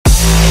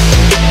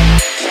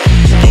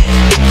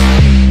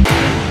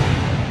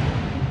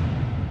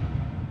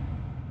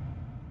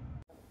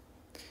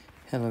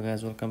Hello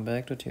guys, welcome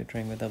back to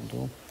Tutoring with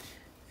Abdul.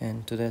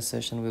 And today's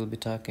session we'll be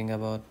talking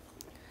about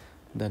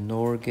the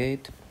NOR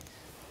gate.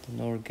 The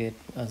NOR gate,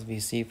 as we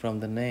see from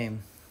the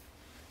name,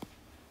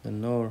 the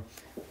NOR,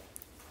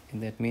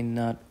 that means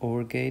not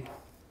OR gate.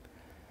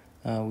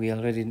 We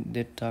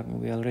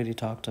already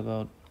talked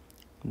about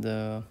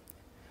the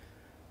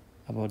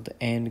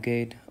AND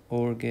gate,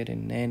 OR gate,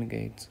 and NAND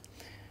gates.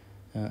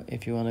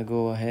 If you want to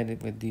go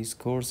ahead with these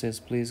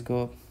courses, please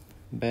go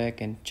back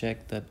and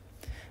check that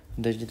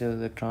digital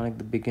electronic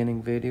the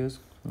beginning videos,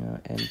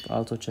 and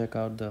also check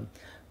out the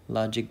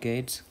logic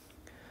gates,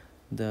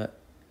 the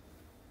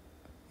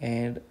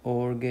AND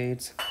OR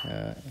gates.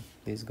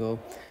 Please go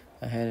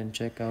ahead and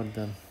check out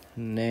the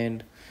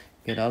NAND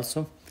gate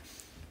also.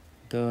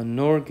 The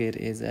NOR gate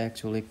is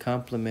actually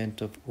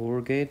complement of OR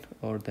gate,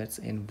 or that's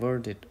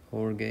inverted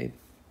OR gate.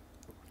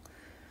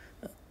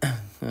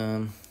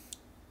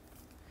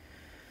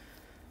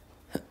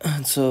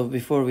 So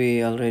before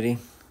we already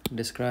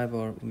describe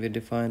or we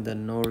define the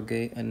NOR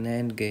gate, a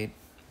NAND gate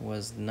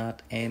was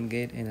not AND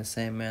gate, in the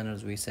same manner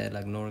as we said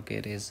like NOR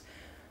gate is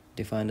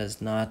defined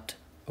as not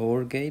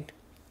OR gate,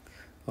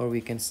 or we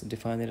can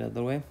define it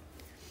other way.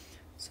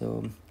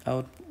 So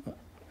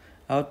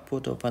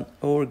output of an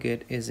OR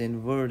gate is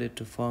inverted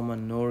to form a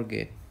NOR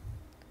gate.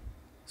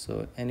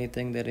 So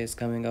anything that is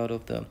coming out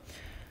of the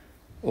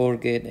OR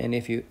gate, and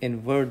if you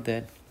invert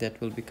that, that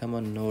will become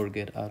a NOR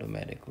gate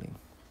automatically.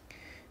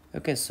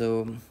 Okay,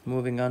 so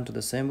moving on to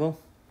the symbol.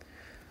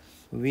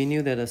 We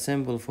knew that a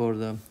symbol for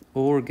the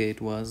OR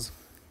gate was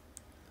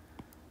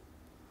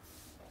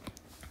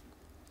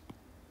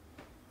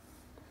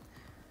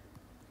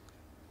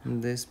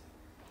this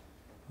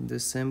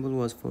symbol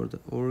was for the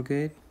OR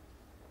gate.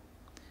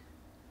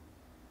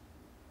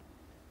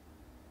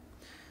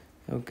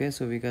 Okay,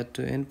 so we got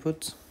two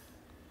inputs.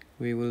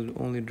 We will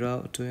only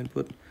draw two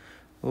input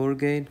OR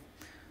gate.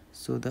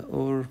 So the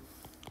OR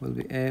will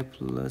be A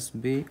plus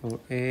B,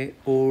 or A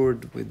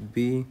ORed with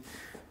B,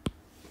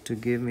 to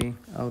give me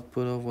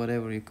output of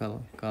whatever you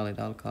call it.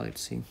 I'll call it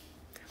C.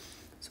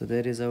 So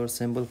that is our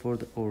symbol for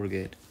the OR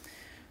gate.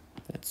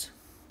 That's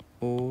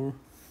OR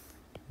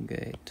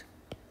gate.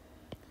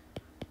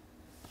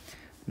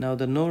 Now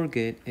the NOR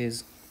gate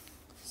is,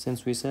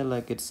 since we said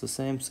like it's the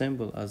same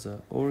symbol as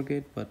a OR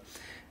gate, but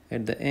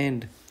at the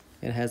end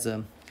it has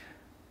a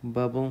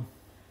bubble,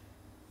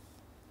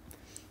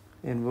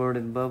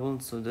 inverted bubble,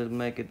 so that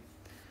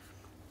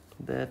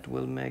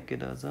will make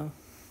it as a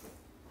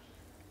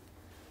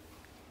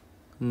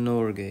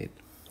NOR gate.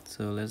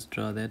 So let's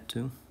draw that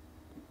too.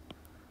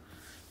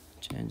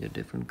 Change a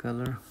different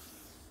color.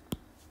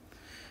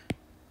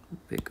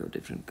 Pick a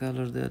different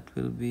color. That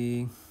will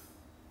be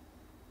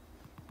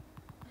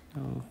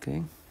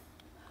okay.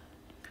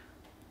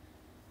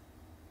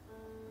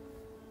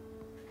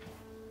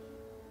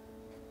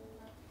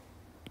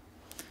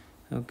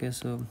 Okay,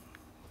 so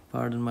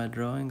pardon my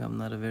drawing, I'm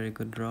not a very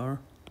good drawer.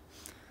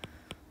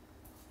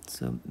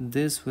 So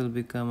this will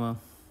become a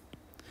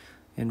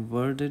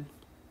inverted,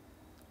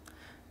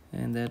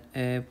 and that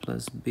A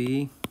plus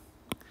B,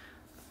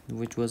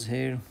 which was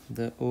here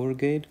the OR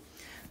gate,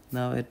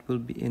 now it will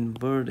be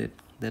inverted.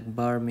 That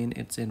bar means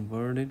it's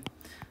inverted.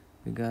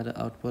 We got an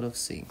output of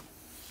C.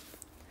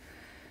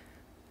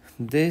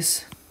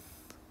 This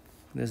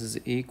is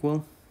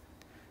equal,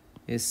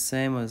 is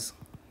same as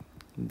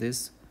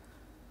this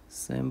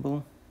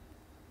symbol.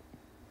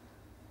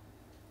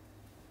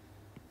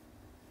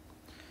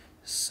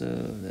 So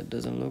that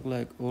doesn't look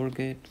like OR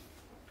gate.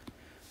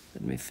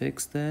 Let me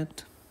fix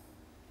that.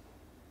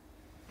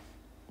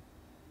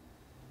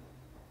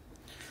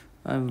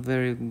 I'm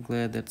very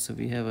glad that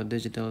we have a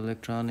digital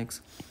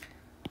electronics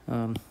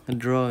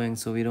drawing,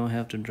 so we don't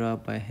have to draw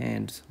by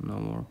hand no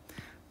more.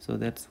 So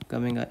that's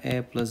coming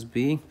A plus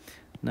B.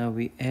 Now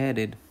we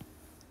added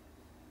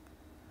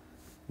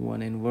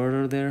one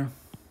inverter there.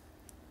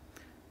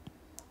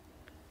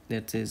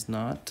 That is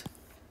not,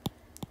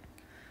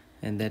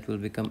 and that will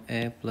become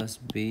A plus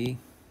B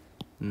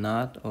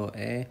not, or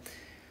A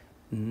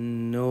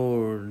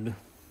NORed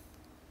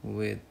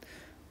with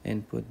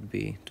input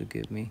B to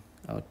give me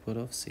output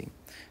of C.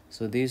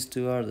 So these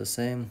two are the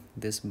same.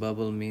 This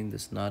bubble means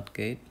this NOT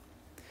gate,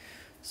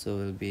 so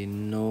it will be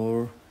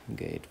NOR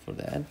gate for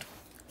that.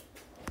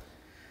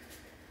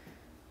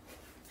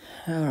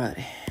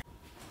 Alrighty.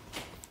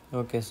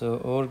 Okay, so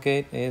OR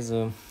gate is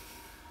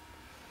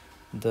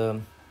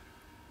the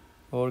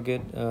OR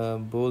gate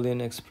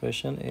Boolean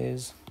expression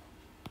is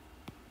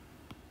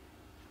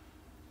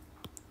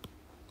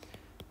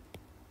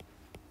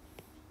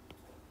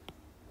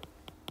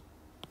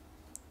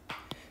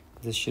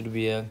this. Should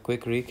be a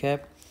quick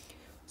recap.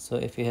 So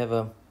if you have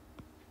a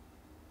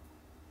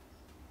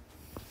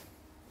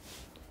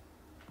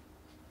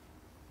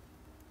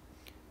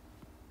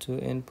two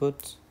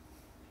inputs,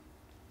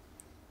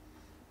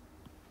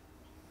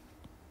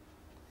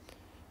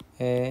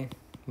 A,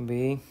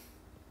 B,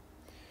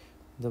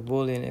 the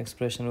Boolean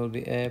expression will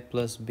be A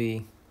plus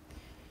B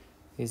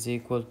is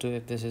equal to,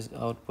 if this is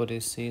output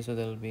is C, so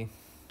that will be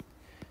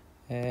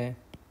A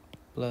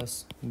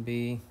plus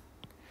B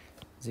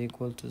is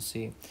equal to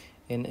C.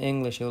 in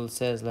English it will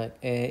says like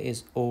A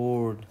is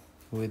ORed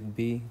with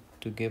B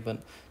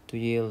to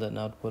yield an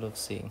output of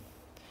C.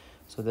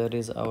 So that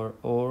is our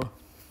OR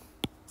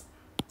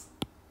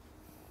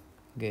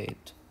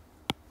gate.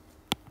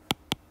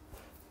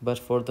 But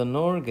for the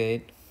NOR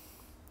gate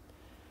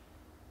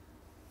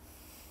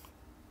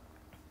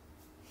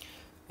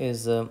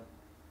is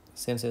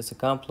since it's a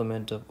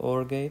complement of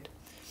OR gate,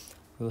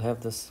 we'll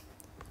have this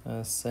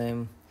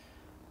same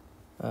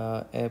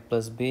A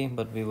plus B,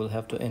 but we will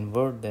have to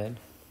invert that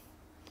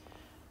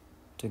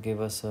to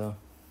give us a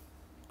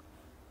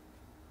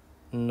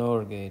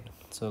NOR gate.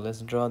 So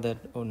let's draw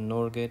that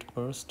NOR gate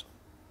first.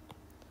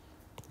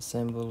 The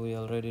symbol we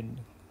already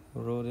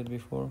wrote it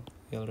before.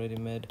 We already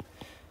made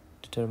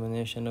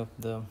determination of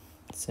the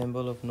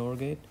symbol of NOR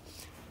gate.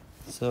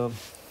 So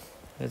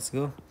let's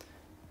go.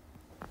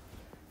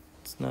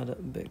 It's not a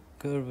big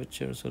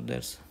curvature, so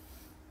that's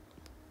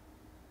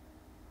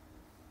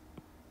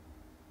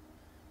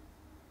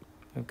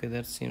okay.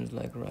 That seems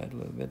like right a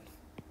little bit.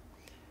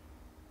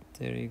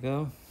 There you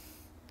go.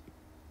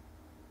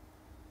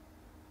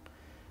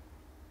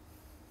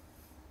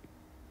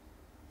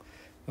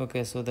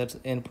 Okay, so that's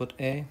input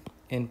A,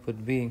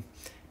 input B.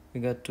 We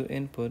got two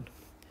input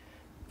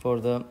for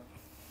the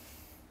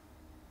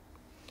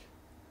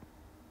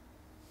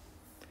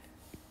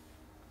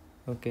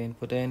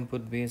input A,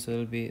 input B. So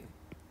it'll be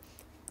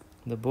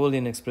the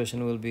Boolean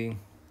expression will be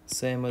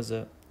same as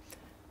a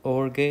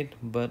OR gate,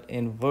 but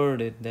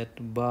inverted.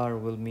 That bar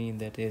will mean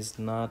that is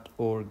not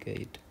OR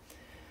gate.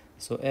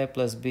 So A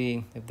plus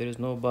B, if there is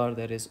no bar,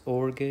 that is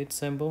OR gate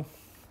symbol.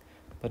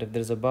 But if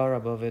there's a bar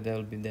above it,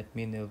 that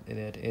means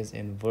that is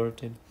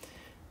inverted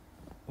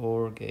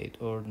OR gate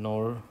or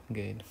NOR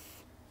gate.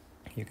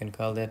 You can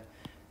call that,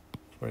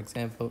 for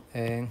example,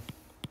 A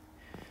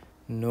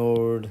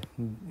NORed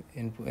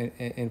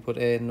input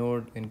A,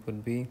 NORed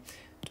input B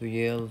to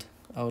yield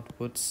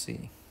output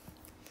C.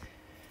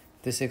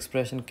 This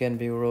expression can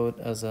be wrote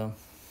as a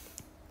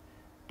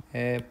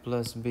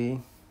plus B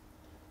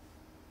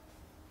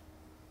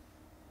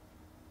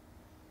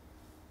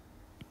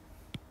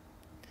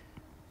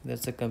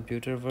that's a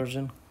computer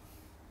version.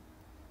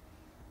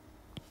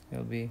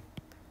 It'll be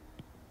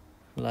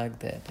like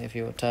that if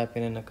you type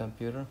in a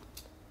computer.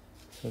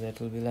 So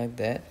that will be like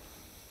that.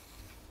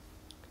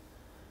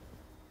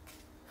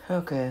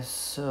 Okay,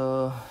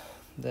 so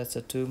that's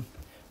a two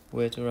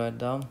way to write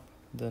down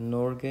the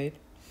NOR gate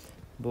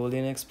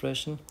Boolean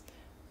expression.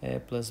 A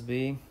plus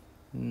B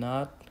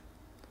not,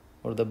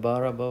 or the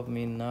bar above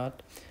mean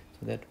not,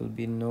 so that will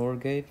be NOR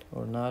gate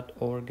or not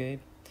OR gate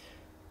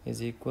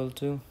is equal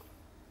to,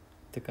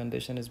 the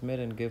condition is met,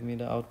 and give me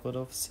the output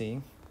of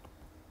C.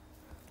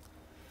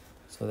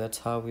 So that's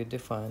how we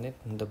define it,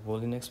 the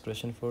Boolean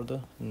expression for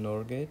the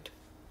NOR gate.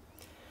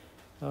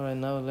 Alright,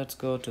 now let's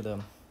go to the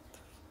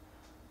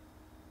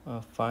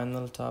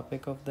final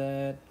topic of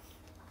that.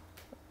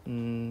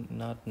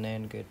 Not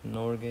NAND gate,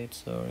 NOR gate,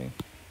 sorry.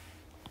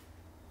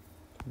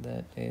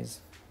 That is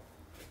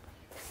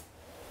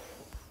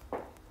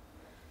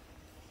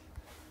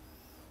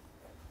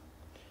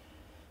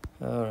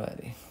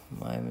alrighty,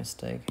 my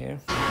mistake here.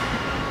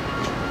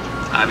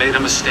 I made a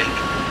mistake.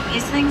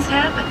 These things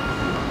happen.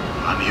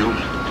 I'm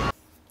human.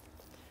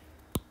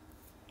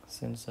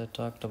 Since I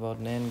talked about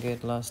NAND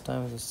gate last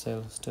time, it's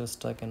still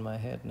stuck in my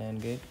head,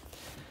 NAND gate.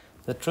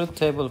 The truth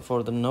table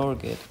for the NOR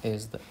gate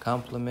is the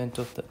complement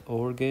of the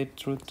OR gate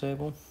truth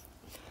table.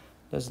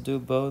 Let's do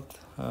both.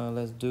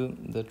 Let's do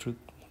the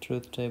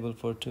truth table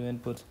for two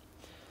inputs.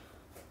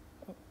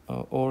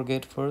 OR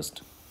gate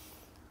first.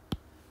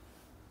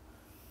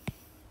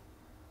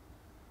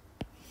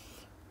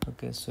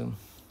 Okay, so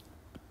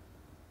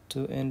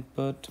two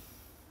input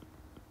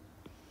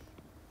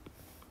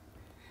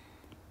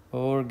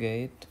OR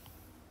gate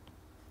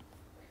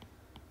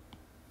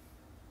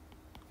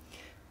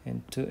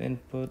and two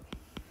input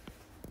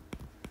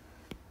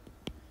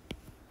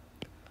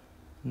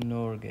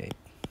NOR gate.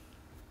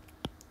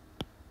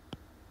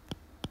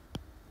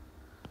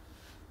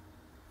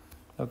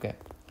 Okay,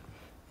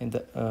 and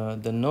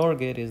the NOR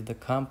gate is the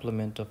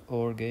complement of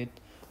OR gate.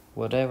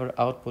 Whatever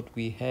output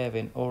we have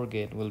in OR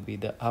gate will be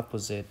the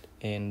opposite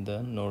in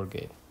the NOR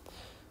gate.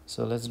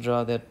 So let's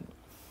draw that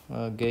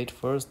gate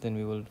first, then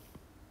we will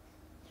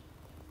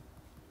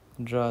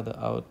draw the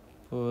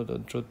output or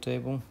truth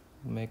table,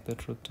 make the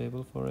truth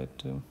table for it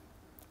too.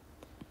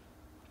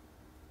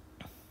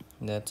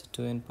 That's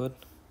two input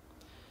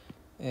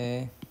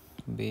A,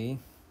 B.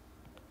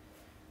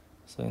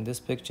 So in this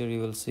picture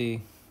you will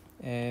see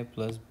A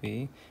plus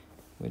B,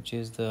 which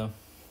is the,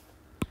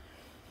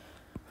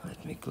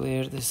 let me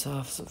clear this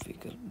off so we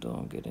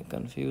don't get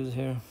confused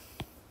here.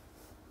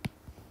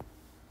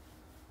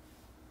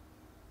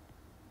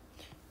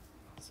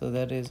 So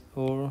that is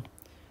OR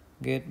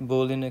gate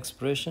Boolean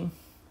expression.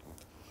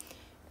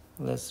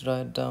 Let's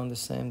write down the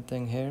same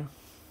thing here.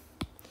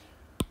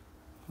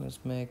 Let's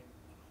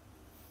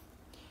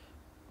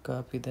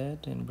copy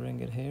that and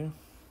bring it here.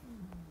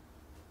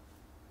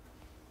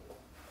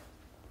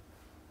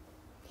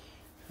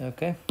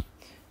 Okay,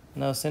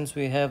 now since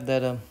we have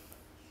that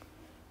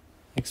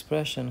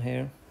expression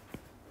here,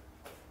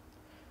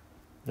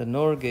 the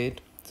NOR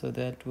gate, so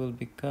that will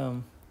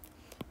become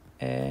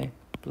A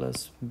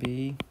plus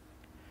B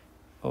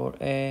or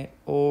A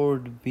or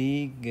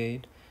B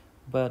gate,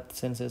 but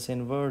since it's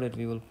inverted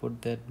we will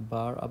put that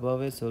bar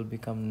above it, so it will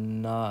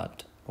become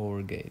not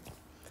OR gate.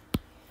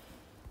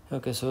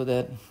 Okay, so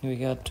that we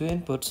got two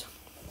inputs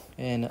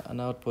and an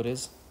output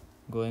is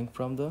going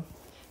from the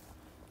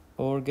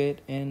OR gate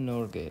and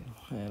NOR gate.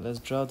 Let's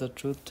draw the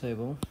truth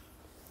table,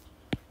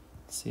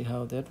 see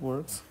how that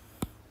works.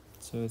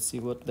 So let's see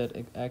what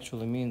that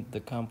actually means. The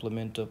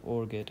complement of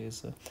OR gate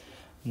is a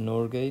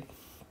NOR gate.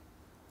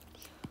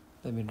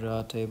 Let me draw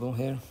a table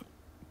here.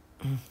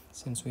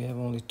 Since we have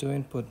only two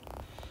input,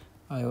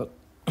 I will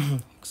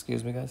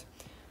excuse me guys,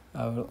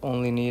 I will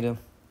only need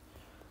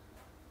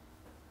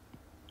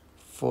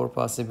four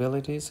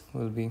possibilities.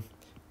 Will be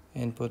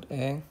input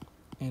A,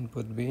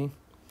 input B,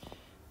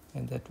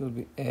 and that will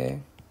be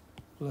A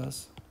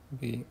plus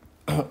B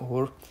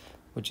or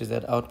which is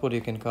that output,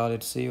 you can call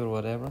it C or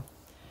whatever.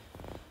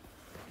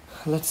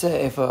 Let's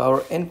say if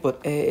our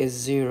input A is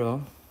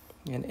 0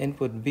 and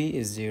input B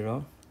is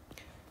 0,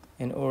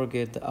 in OR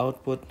gate the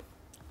output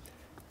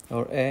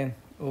or A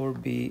or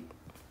B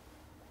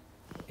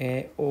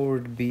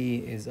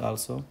is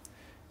also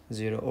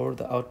 0, or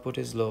the output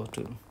is low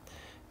too.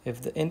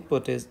 If the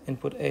input A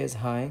is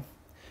high,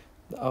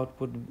 the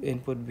output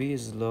input B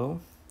is low.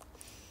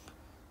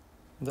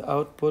 The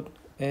output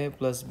A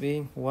plus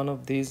B, one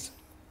of these,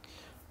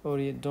 or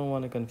you don't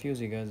want to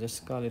confuse you guys,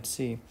 just call it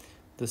C.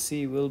 The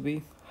C will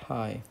be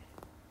high.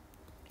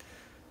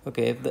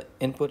 Okay, if the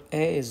input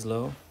A is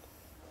low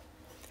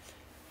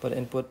but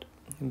input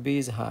B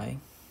is high,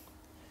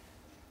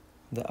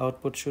 the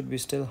output should be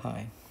still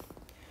high.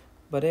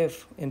 But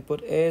if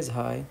input A is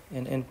high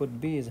and input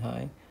B is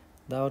high,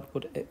 the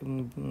output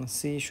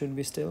C should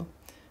be still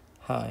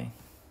high.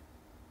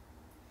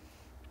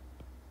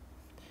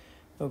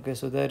 Okay,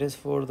 so that is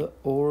for the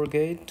OR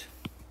gate.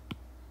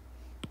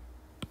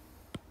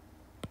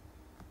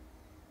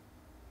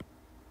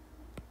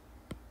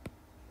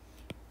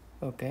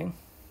 Okay,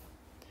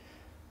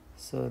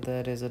 so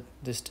that is a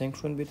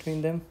distinction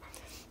between them.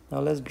 Now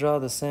let's draw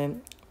the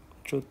same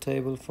truth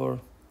table for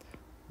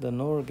the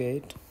NOR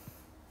gate.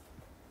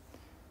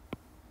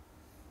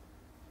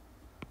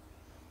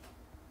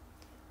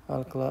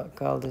 I'll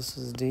call this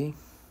as D,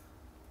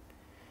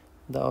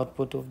 the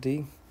output of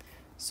D.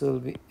 So it will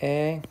be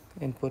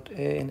input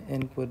A and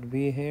input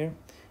B here,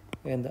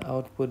 and the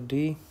output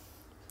D.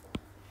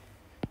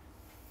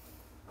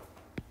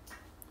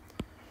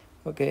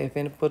 Okay, if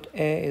input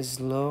A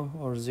is low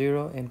or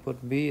 0,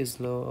 input B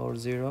is low or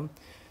 0,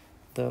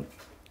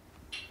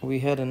 we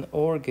had an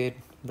OR gate,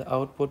 the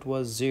output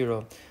was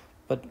 0,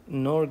 but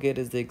NOR gate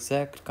is the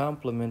exact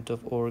complement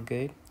of OR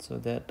gate, so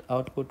that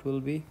output will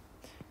be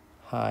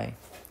high.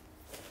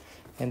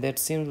 And that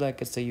seems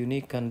like it's a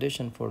unique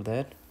condition for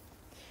that.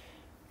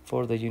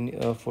 For the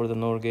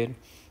NOR gate,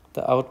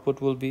 the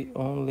output will be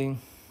only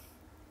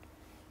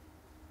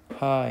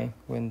high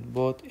when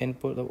both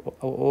input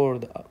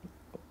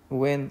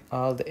when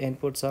all the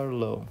inputs are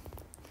low.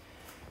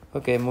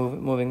 Okay,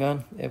 moving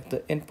on. If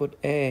the input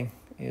A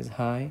is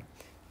high,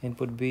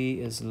 input B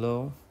is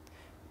low,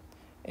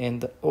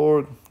 and the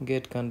OR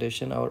gate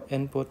condition, our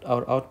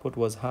output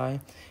was high,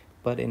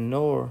 but in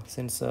NOR,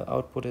 since the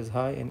output is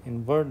high, and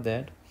invert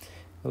that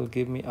will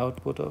give me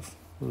output of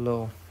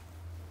low.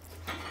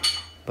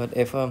 But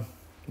if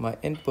my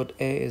input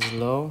A is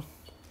low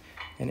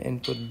and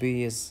input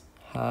B is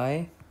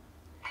high,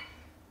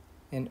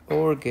 in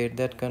OR gate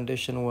that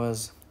condition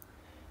was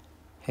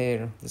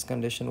here, this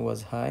condition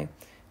was high,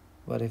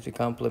 but if we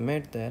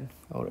complement that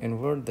or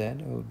invert that,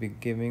 it will be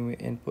giving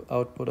me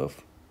output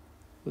of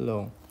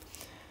low.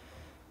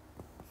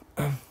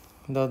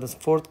 Now the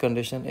fourth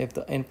condition, if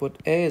the input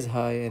A is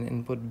high and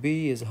input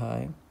B is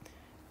high,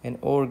 in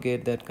OR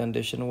gate that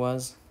condition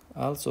was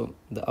also,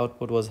 the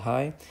output was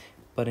high,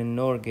 but in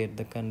NOR gate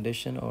the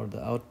condition or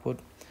the output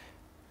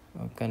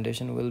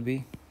condition will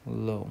be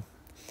low.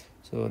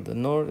 So the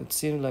NOR, it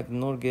seems like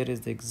NOR gate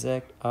is the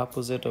exact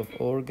opposite of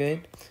OR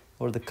gate,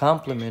 or the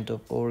complement of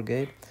OR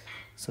gate.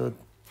 So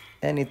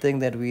anything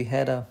that we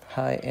had a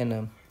high in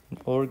an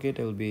OR gate,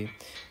 it will be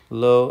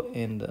low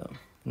in the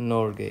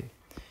NOR gate.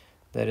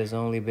 That is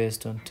only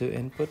based on two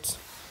inputs.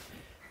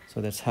 So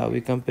that's how we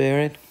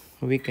compare it.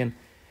 We can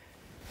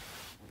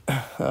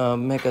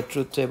make a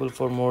truth table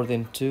for more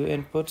than two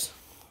inputs.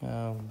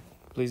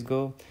 Please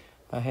go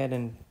ahead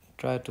and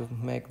try to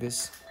make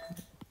this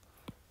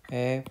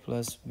A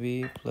plus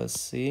B plus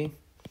C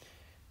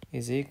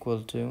is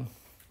equal to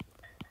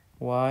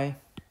Y.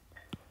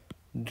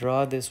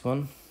 Draw this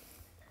one.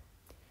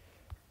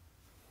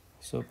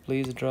 So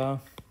please draw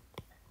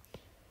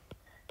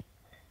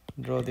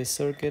this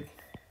circuit,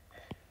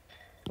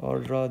 or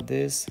draw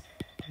this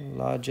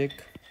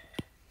logic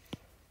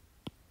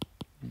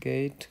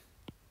gate.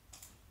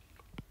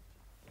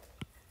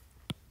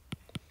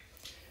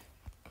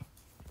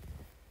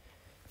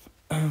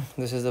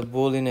 This is a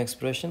Boolean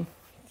expression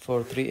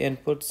for three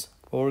inputs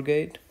OR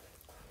gate.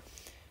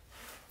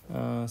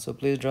 So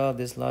please draw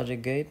this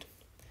logic gate,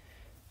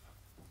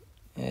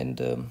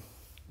 and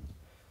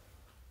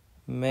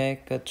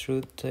make a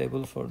truth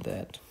table for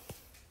that.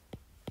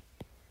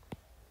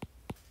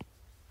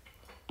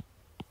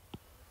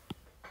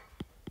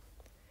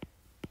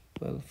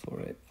 Well, for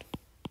it.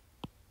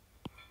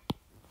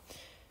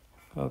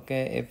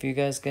 Okay, if you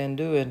guys can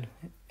do it,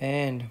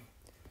 and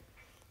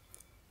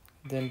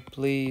then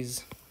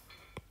please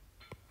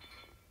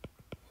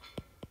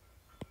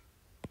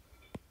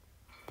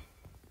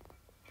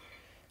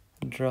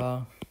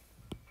draw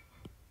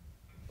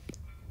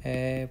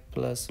A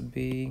plus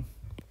B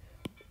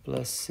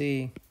plus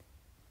C,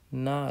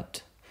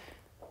 not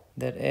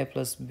that A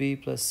plus B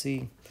plus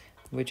C,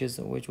 which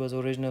was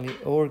originally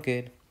OR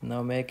gate.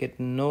 Now make it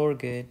NOR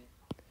gate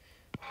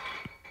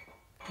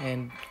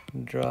and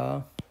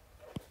draw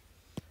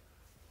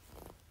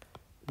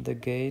the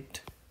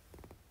gate,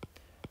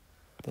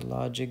 the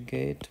logic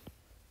gate.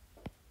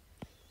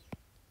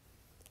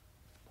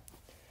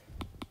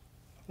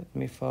 Let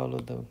me follow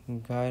the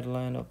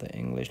guideline of the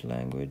English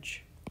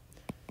language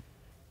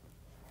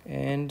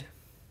and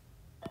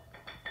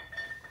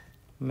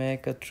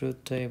make a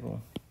truth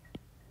table.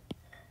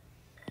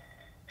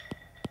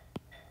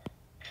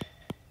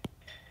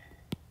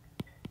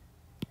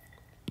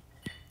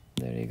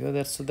 There you go.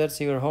 That's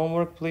your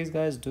homework. Please,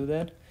 guys, do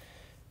that.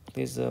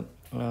 Please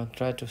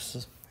try to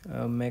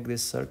make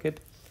this circuit.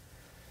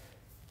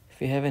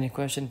 If you have any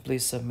question,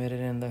 please submit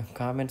it in the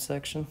comment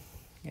section.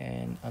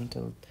 And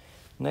until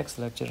next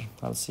lecture,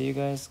 I'll see you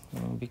guys.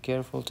 Be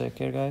careful. Take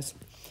care, guys.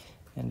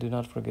 And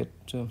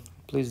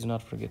please do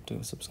not forget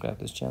to subscribe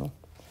to this channel.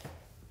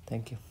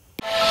 Thank you.